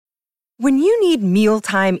When you need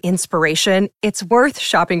mealtime inspiration, it's worth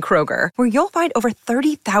shopping Kroger, where you'll find over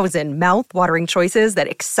 30,000 mouth-watering choices that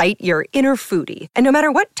excite your inner foodie. And no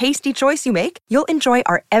matter what tasty choice you make, you'll enjoy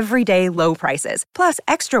our everyday low prices, plus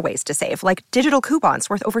extra ways to save, like digital coupons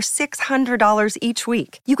worth over $600 each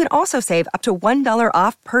week. You can also save up to $1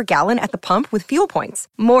 off per gallon at the pump with fuel points.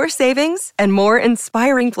 More savings and more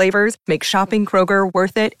inspiring flavors make shopping Kroger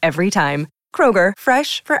worth it every time. Kroger,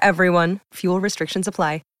 fresh for everyone. Fuel restrictions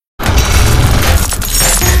apply.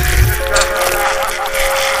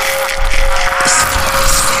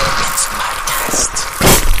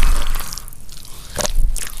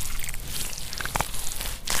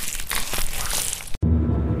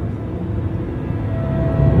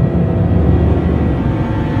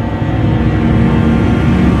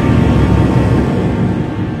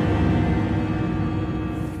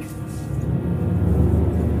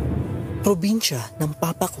 Probinsya ng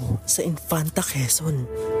papa ko sa Infanta, Quezon.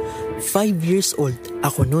 5 years old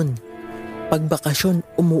ako nun.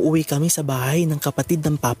 Pagbakasyon, umuwi kami sa bahay ng kapatid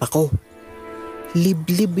ng papa ko.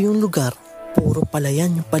 Liblib yung lugar, puro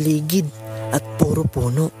palayan yung paligid at puro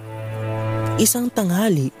puno. Isang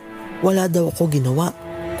tanghali, wala daw ako ginawa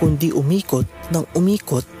kundi umikot ng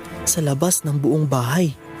umikot sa labas ng buong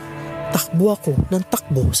bahay. Takbo ako ng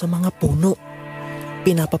takbo sa mga puno.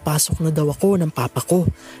 Pinapapasok na daw ako ng papa ko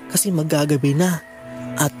kasi magagabi na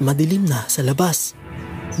at madilim na sa labas.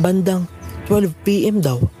 Bandang 12 PM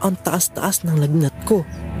daw ang taas-taas ng lagnat ko.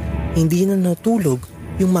 Hindi na natulog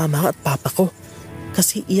yung mama at papa ko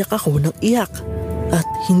kasi iyak ako ng iyak at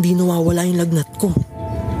hindi nawawala yung lagnat ko.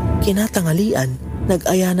 Kinatangalian,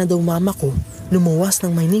 nag-aya na daw mama ko lumuwas ng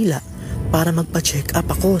Maynila para magpa-check up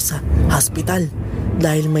ako sa hospital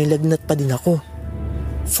dahil may lagnat pa din ako.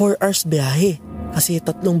 4 hours biyahe kasi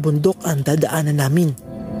 3 bundok ang dadaanan namin.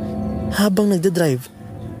 Habang nagdadrive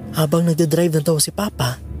na daw si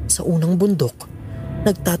Papa sa unang bundok,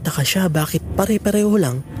 nagtataka siya bakit pare-pareho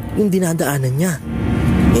lang yung dinadaanan niya.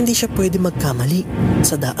 Hindi siya pwede magkamali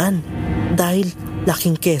sa daan dahil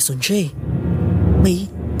laking Quezon siya eh.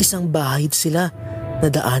 May isang bahay sila na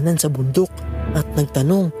daanan sa bundok at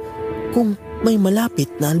nagtanong kung may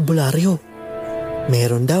malapit na albularyo.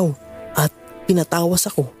 Meron daw at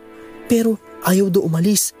pinatawas ako pero ayaw daw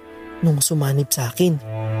umalis nung sumanib sa akin.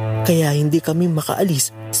 Kaya hindi kami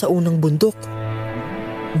makaalis sa unang bundok.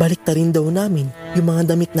 Balik na rin daw namin yung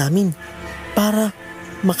mga damit namin para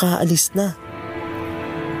makaalis na.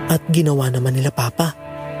 At ginawa naman nila Papa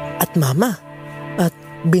at Mama at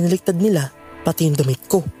binaliktad nila pati yung damit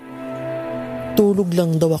ko. Tulog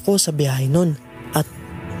lang daw ako sa biyahe nun at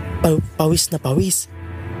pawis na pawis.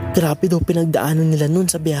 Grabe daw pinagdaanan nila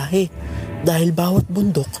nun sa biyahe dahil bawat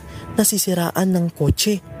bundok nasisiraan ng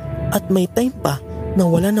kotse at may time pa na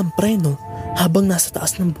wala ng preno habang nasa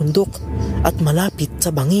taas ng bundok at malapit sa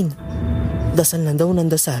bangin. Dasal na daw ng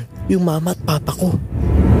dasal yung mama at papa ko.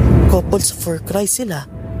 Couples for Christ sila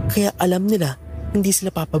kaya alam nila hindi sila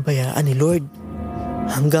papabayaan ni Lord.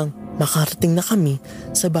 Hanggang makarating na kami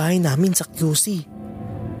sa bahay namin sa QC.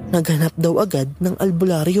 Naghanap daw agad ng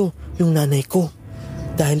albularyo yung nanay ko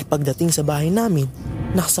dahil pagdating sa bahay namin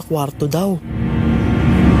nasa kwarto daw.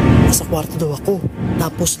 Nasa kwarto daw ako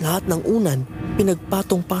tapos lahat ng unan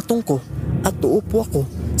pinagpatong-patong ko at uupo ako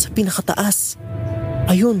sa pinakataas.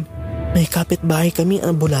 Ayun, may kapitbahay kami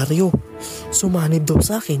ang albularyo. Sumanib daw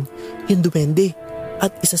sa akin yung duwende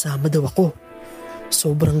at isasama daw ako.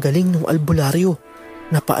 Sobrang galing ng albularyo.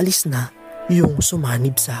 Napaalis na yung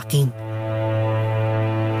sumanib sa akin.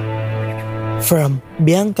 From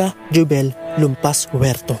Bianca Jubel Lumpas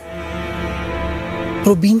Huerto.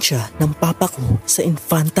 Probinsya ng papa ko sa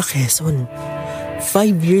Infanta, Quezon.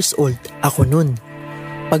 5 years old ako nun.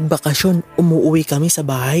 Pagbakasyon, umuwi kami sa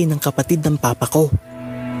bahay ng kapatid ng papa ko.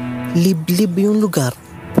 Liblib yung lugar,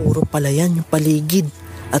 puro palayan yung paligid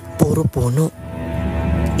at puro puno.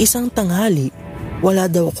 Isang tanghali, wala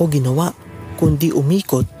daw ako ginawa kundi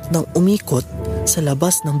umikot ng umikot sa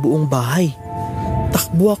labas ng buong bahay.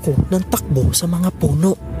 Takbo ako ng takbo sa mga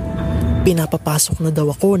puno. Pinapapasok na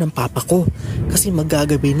daw ako ng papa ko kasi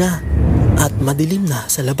magagabi na at madilim na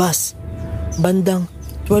sa labas. Bandang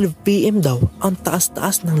 12 PM daw ang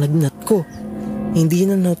taas-taas ng lagnat ko. Hindi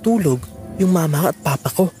na natulog yung mama at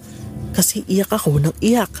papa ko kasi iyak ako ng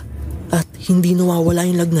iyak at hindi nawawala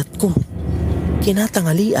yung lagnat ko.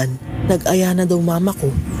 Kinatangalian, nag-aya na daw mama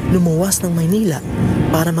ko lumuwas ng Maynila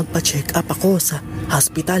para magpa-check up ako sa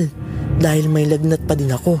hospital dahil may lagnat pa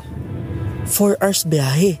din ako. 4 hours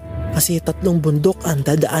biyahe kasi 3 bundok ang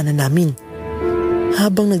dadaanan namin.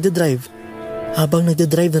 Habang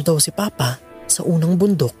nagdadrive na daw si Papa sa unang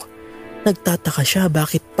bundok, nagtataka siya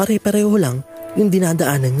bakit pare-pareho lang yung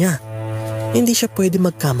dinadaanan niya. Hindi siya pwede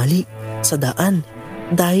magkamali sa daan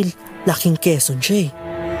dahil laking Quezon siya eh.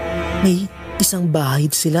 May isang bahay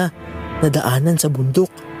sila na daanan sa bundok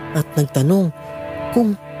at nagtanong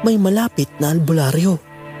kung may malapit na albularyo.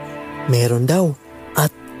 Meron daw at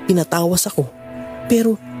pinatawas ako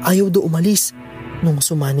pero ayaw daw umalis nung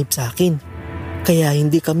sumanib sa akin. Kaya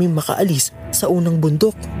hindi kami makaalis sa unang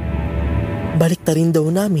bundok. Balik na rin daw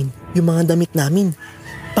namin yung mga damit namin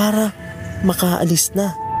para makaalis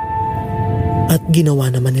na. At ginawa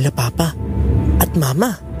naman nila papa at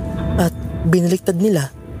mama at binaliktad nila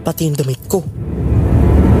pati yung damit ko.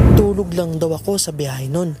 Tulog lang daw ako sa biyahe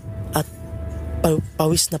nun at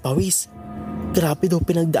pawis na pawis. Grabe daw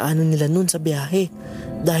pinagdaanan nila nun sa biyahe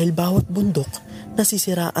dahil bawat bundok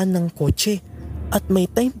nasisiraan ng kotse at may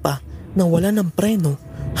time pa na wala ng preno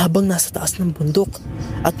habang nasa taas ng bundok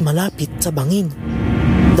at malapit sa bangin.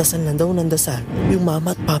 Dasal na daw ng dasal yung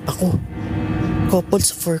mama at papa ko.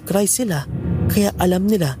 Couples for Christ sila kaya alam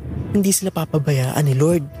nila hindi sila papabayaan ni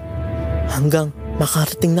Lord. Hanggang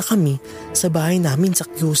makarating na kami sa bahay namin sa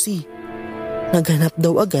QC. Naghanap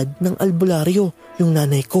daw agad ng albularyo yung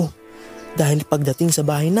nanay ko dahil pagdating sa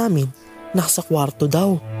bahay namin, nasa kwarto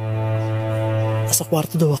daw. Nasa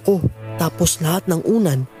kwarto daw ako tapos lahat ng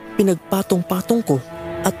unan pinagpatong-patong ko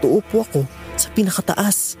at uupo ako sa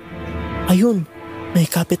pinakataas. Ayun, may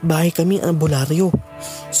kapitbahay kami ang albularyo.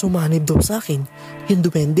 Sumanib daw sa akin yung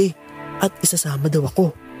duwende at isasama daw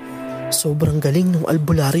ako. Sobrang galing ng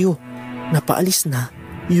albularyo. Napaalis na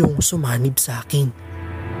yung sumanib sa akin.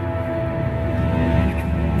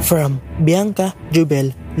 From Bianca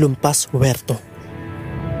Jubel Lumpas Huerto.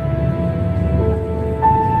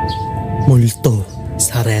 Multo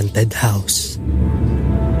sa rented house.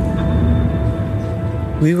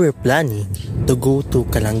 We were planning to go to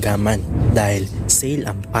Kalangaman dahil sale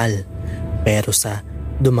ang PAL. Pero sa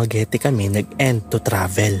Dumaguete kami nag-end to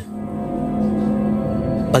travel.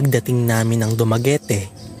 Pagdating namin ng Dumaguete,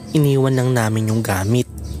 iniwan lang namin yung gamit.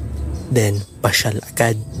 Then, pasyal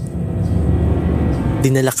agad.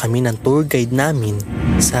 Dinala kami ng tour guide namin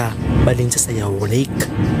sa Balinsasayaw Lake.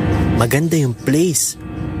 Maganda yung place.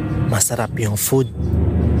 Masarap yung food.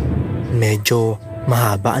 Medyo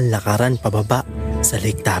mahaba ang lakaran pababa sa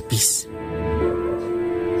Lake Tapis.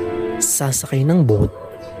 Sasakay ng boat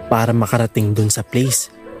para makarating dun sa place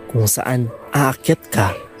kung saan aakyat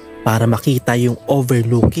ka para makita yung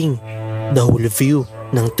overlooking the whole view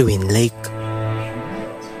ng Twin Lake.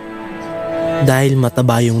 Dahil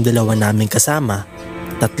mataba yung dalawa naming kasama,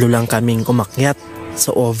 3 lang kaming umakyat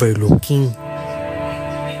sa overlooking.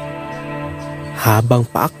 Habang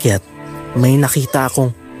paakyat, may nakita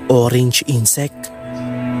akong orange insect.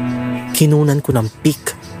 Kinunan ko ng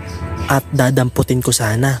pick at dadamputin ko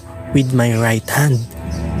sana with my right hand.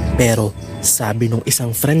 Pero sabi nung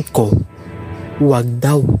isang friend ko, wag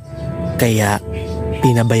daw. Kaya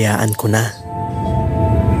pinabayaan ko na.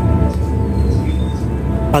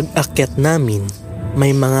 Pag-akyat namin,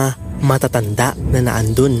 may mga matatanda na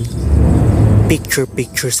naandun.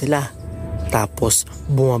 Picture-picture sila. Tapos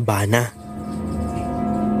bumaba na.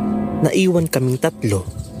 Naiwan kaming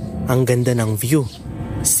 3. Ang ganda ng view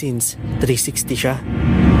since 360 siya.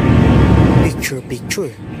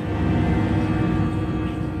 Picture-picture.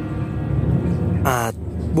 At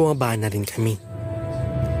bumaba na rin kami.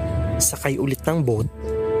 Sakay ulit ng boat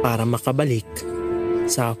para makabalik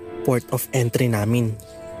sa port of entry namin.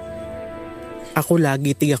 Ako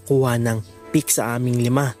lagi tigakuha ng pick sa aming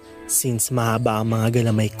 5 since mahaba ang mga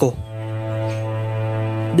galamay ko.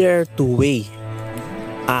 There are 2 ways.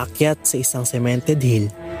 Aakyat sa isang cemented hill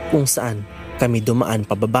kung saan kami dumaan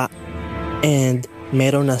pababa. And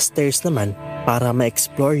meron na stairs naman para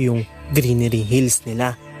ma-explore yung greenery hills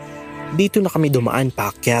nila. Dito na kami dumaan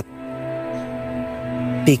paakyat.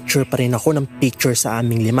 Picture pa rin ako ng picture sa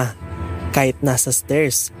aming 5 kahit nasa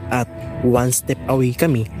stairs at 1 step away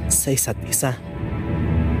kami sa isa't isa.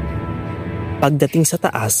 Pagdating sa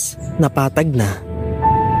taas, napatag na.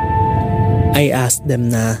 I asked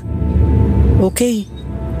them na, okay,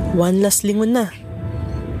 1 last lingon na.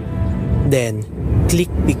 Then,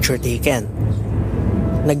 click picture taken.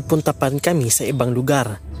 Nagpunta pa rin kami sa ibang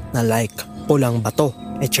lugar na like Pulang Bato,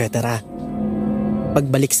 etc.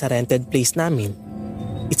 Pagbalik sa rented place namin,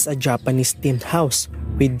 it's a Japanese themed house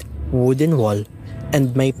with wooden wall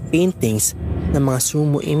and may paintings ng mga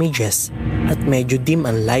sumo images at medyo dim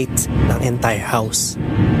ang lights ng entire house.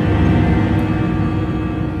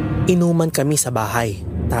 Inuman kami sa bahay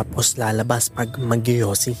tapos lalabas pag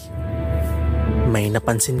magyoyosi. May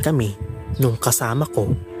napansin kami nung kasama ko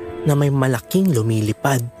na may malaking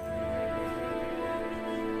lumilipad.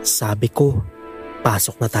 Sabi ko,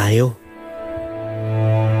 pasok na tayo.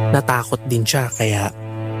 Natakot din siya kaya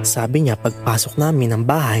sabi niya pagpasok namin ng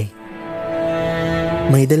bahay,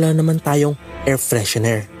 May dala naman tayong air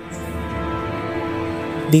freshener.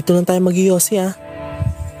 Dito lang tayo mag-iyosi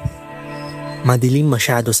Madilim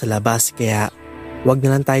masyado sa labas kaya wag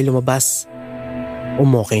na lang tayo lumabas.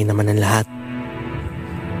 Umokay naman ang lahat.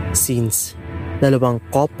 Since dalawang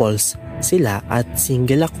couples sila at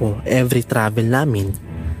single ako every travel namin,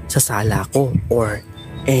 sa sala ko or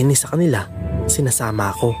any sa kanila,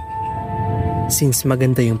 sinasama ako. Since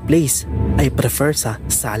maganda yung place, I prefer sa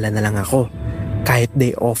sala na lang ako kahit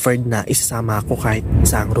they offered na isasama ako kahit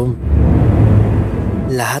isang room.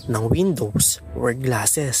 Lahat ng windows were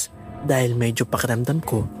glasses dahil medyo pakiramdam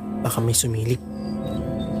ko baka may sumilip.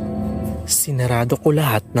 Sinarado ko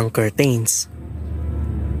lahat ng curtains.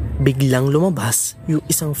 Biglang lumabas yung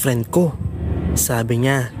isang friend ko. Sabi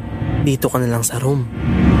niya, dito ka na lang sa room.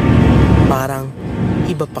 Parang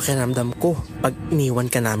iba pakiramdam ko pag iniwan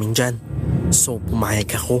ka namin dyan. So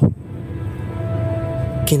pumayag ako.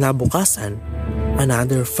 Kinabukasan,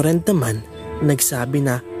 another friend naman nagsabi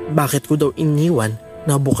na bakit ko daw iniwan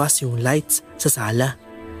na bukas yung lights sa sala.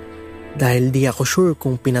 Dahil di ako sure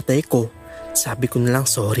kung pinatay ko, sabi ko na lang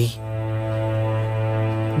sorry.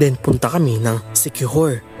 Then punta kami ng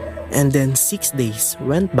Sikihor and then 6 days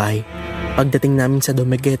went by pagdating namin sa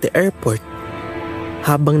Dumaguete Airport.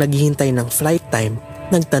 Habang naghihintay ng flight time,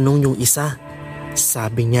 nagtanong yung isa.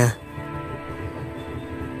 Sabi niya,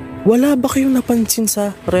 wala ba kayong napansin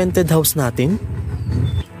sa rented house natin?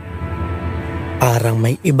 Parang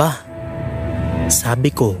may iba. Sabi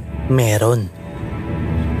ko, meron.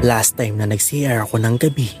 Last time na nag-CR ako ng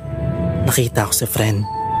gabi, nakita ko si friend.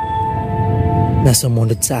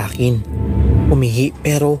 Nasumunod sa akin. Umihi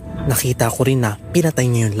pero nakita ko rin na pinatay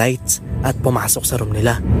niya yung lights at pumasok sa room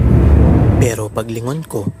nila. Pero paglingon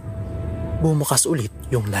ko, bumukas ulit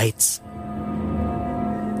yung lights.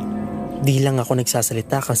 Di lang ako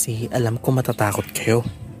nagsasalita kasi alam ko matatakot kayo.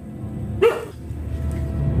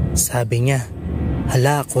 Sabi niya,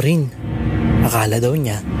 hala ako rin. Akala daw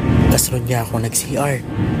niya, kasunod niya ako nag-CR,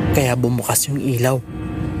 kaya bumukas yung ilaw.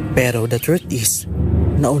 Pero the truth is,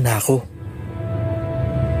 nauna ako.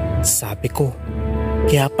 Sabi ko,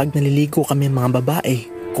 kaya pag naliligo kami mga babae,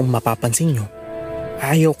 kung mapapansin nyo,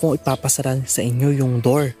 ayaw kong ipapasara sa inyo yung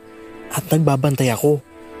door at nagbabantay ako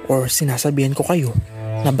or sinasabihan ko kayo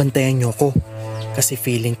na bantayan nyo ko kasi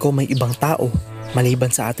feeling ko may ibang tao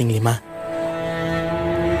maliban sa ating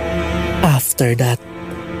 5. After that,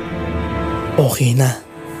 okay na.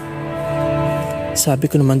 Sabi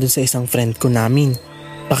ko naman dun sa isang friend ko namin,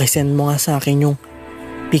 pakisend mo nga sa akin yung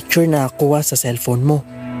picture na kuha sa cellphone mo.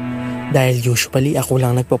 Dahil usually ako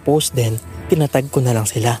lang nagpo-post din, tinatag ko na lang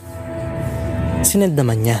sila. Sinend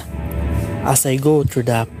naman niya. As I go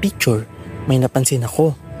through the picture, may napansin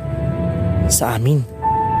ako. Sa amin.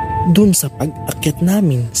 Dun sa pag-akyat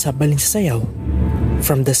namin sa Balinsasayaw.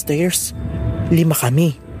 From the stairs, 5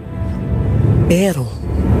 kami. Pero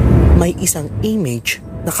may isang image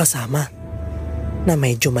na kasama na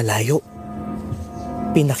medyo malayo.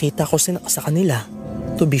 Pinakita ko sa kanila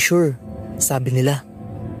to be sure. Sabi nila,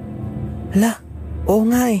 hala, oo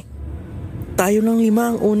nga tayo lang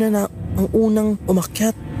 5 ang unang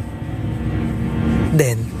umakyat.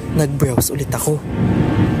 Then, nag-browse ulit ako.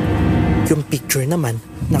 Yung picture naman,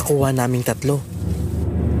 nakuha naming 3.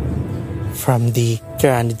 From the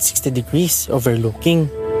 360 degrees overlooking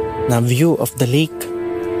na view of the lake,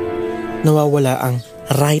 nawawala ang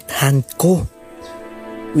right hand ko,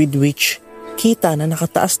 with which kita na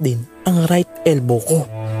nakataas din ang right elbow ko.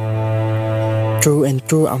 True and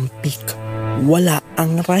true ang peak, wala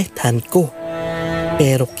ang right hand ko.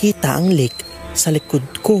 Pero kita ang lake sa likod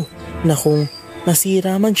ko na kung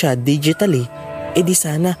nasira man siya digitally, edi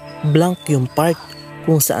sana blank yung part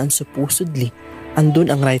kung saan supposedly andun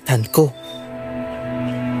ang right hand ko.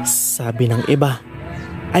 Sabi ng iba,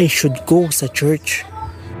 I should go sa church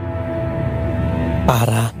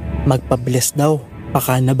para magpa-bless daw,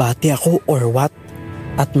 baka nabati ako or what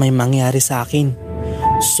at may mangyari sa akin.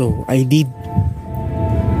 So I did.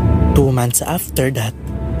 2 months after that,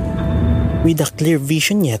 with a clear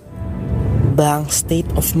vision yet, blank state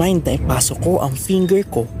of mind na ipasok ko ang finger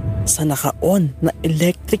ko sa naka-on na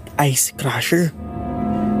electric ice crusher.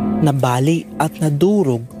 Nabali at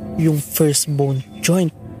nadurog yung first bone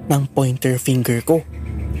joint ng pointer finger ko.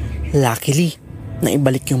 Luckily,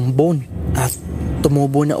 naibalik yung bone at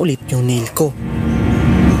tumubo na ulit yung nail ko.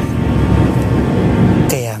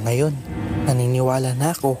 Kaya ngayon, naniniwala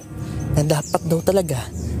na ako na dapat daw talaga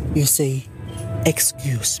you say,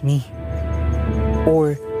 excuse me.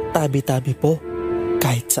 Or tabi-tabi po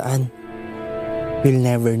kahit saan. We'll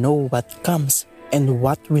never know what comes and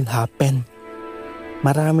what will happen.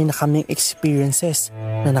 Marami na kaming experiences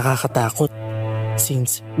na nakakatakot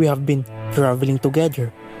since we have been traveling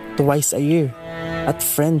together twice a year at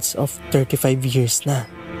friends of 35 years na.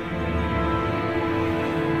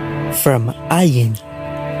 From Ayin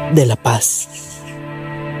de la Paz.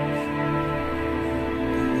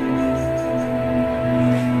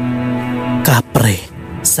 Kapre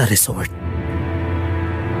sa resort.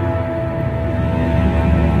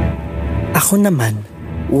 Ako naman,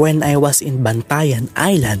 when I was in Bantayan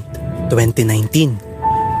Island 2019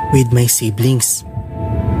 with my siblings.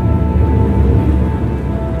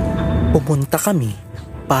 Pumunta kami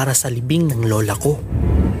para sa libing ng lola ko.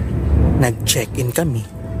 Nag-check-in kami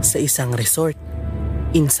sa isang resort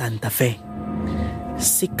in Santa Fe.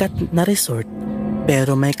 Sikat na resort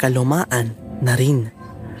pero may kalumaan na rin.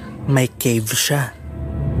 May cave siya.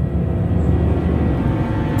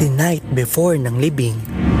 The night before ng libing,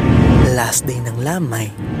 last day ng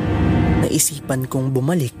lamay, naisipan kong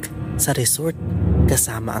bumalik sa resort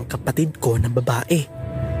kasama ang kapatid ko na babae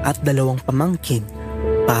at 2 pamangkin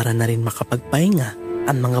para na rin makapagpahinga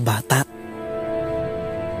ang mga bata.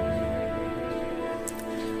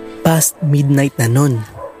 Past midnight na nun,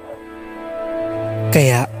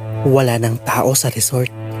 kaya wala ng tao sa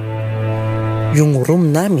resort. Yung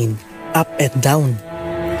room namin up and down,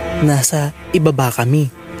 nasa ibaba kami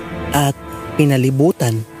at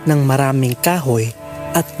pinalibutan ng maraming kahoy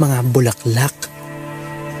at mga bulaklak.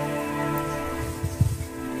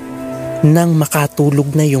 Nang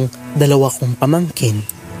makatulog na yung 2 kong pamangkin,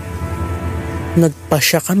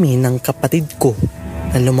 nagpasya kami ng kapatid ko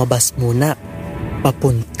na lumabas muna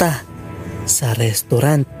papunta sa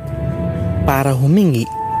restaurant para humingi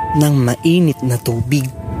ng mainit na tubig.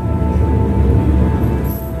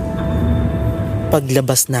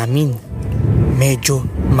 Paglabas namin, medyo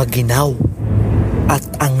maginaw at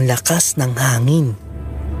ang lakas ng hangin.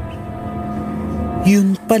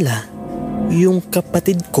 Yun pala yung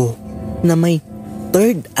kapatid ko na may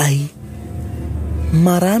third eye.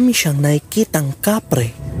 Marami siyang nakikitang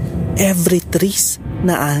kapre every trees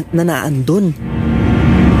na naandun.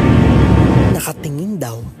 Nakatingin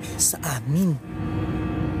daw sa amin.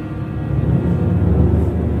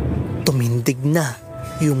 Tumindig na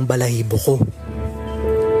yung balahibo ko.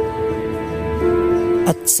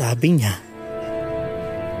 At sabi niya,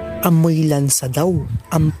 amoy lansa daw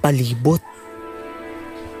ang palibot.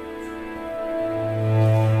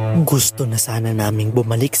 Gusto na sana naming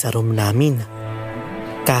bumalik sa room namin.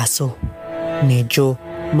 Kaso, medyo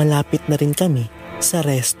malapit na rin kami sa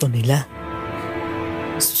resto nila.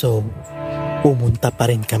 So, pumunta pa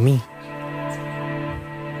rin kami.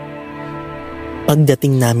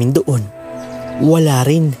 Pagdating namin doon, wala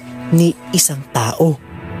rin ni isang tao.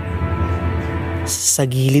 Sa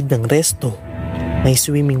gilid ng resto, may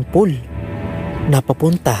swimming pool na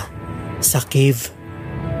papunta sa cave.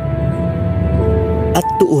 At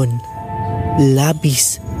doon,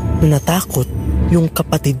 labis na natakot yung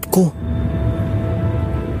kapatid ko.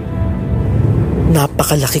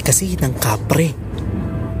 Napakalaki kasi ng kapre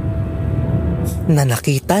na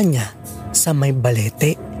nakita niya sa may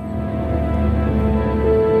balete.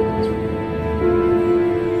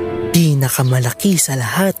 Pinakamalaki sa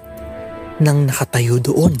lahat ng nakatayo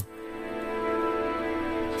doon.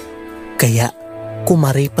 Kaya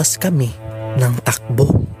kumaripas kami ng takbo.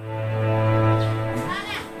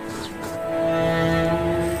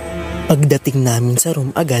 Pagdating namin sa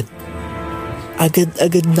room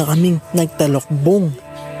agad-agad na kaming nagtalokbong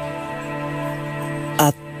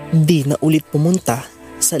at di na ulit pumunta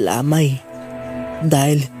sa lamay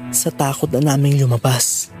dahil sa takot na naming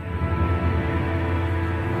lumabas.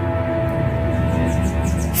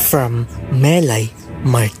 From Melay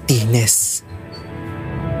Martinez.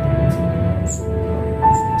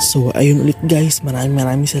 So ayun ulit guys,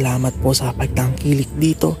 maraming salamat po sa pagtangkilik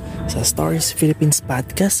dito sa Stars Philippines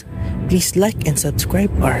Podcast. Please like and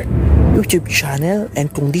subscribe our YouTube channel,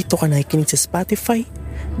 and kung dito ka nakikinig sa Spotify,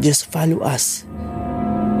 just follow us.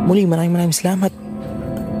 Muli maraming salamat.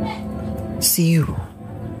 See you.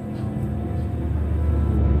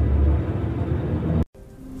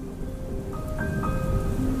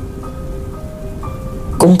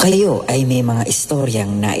 Kung kayo ay may mga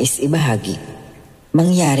istoryang nais ibahagi,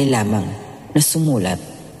 mangyari lamang na sumulat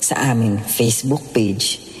sa aming Facebook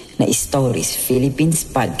page na Stories Philippines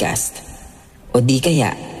Podcast o di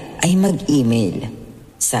kaya ay mag-email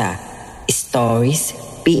sa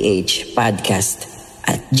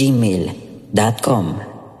storiesphpodcast@gmail.com.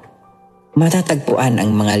 Matatagpuan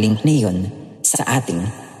ang mga link na iyon sa ating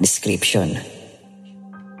description.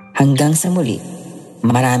 Hanggang sa muli,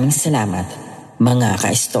 maraming salamat mga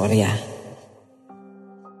kaistorya.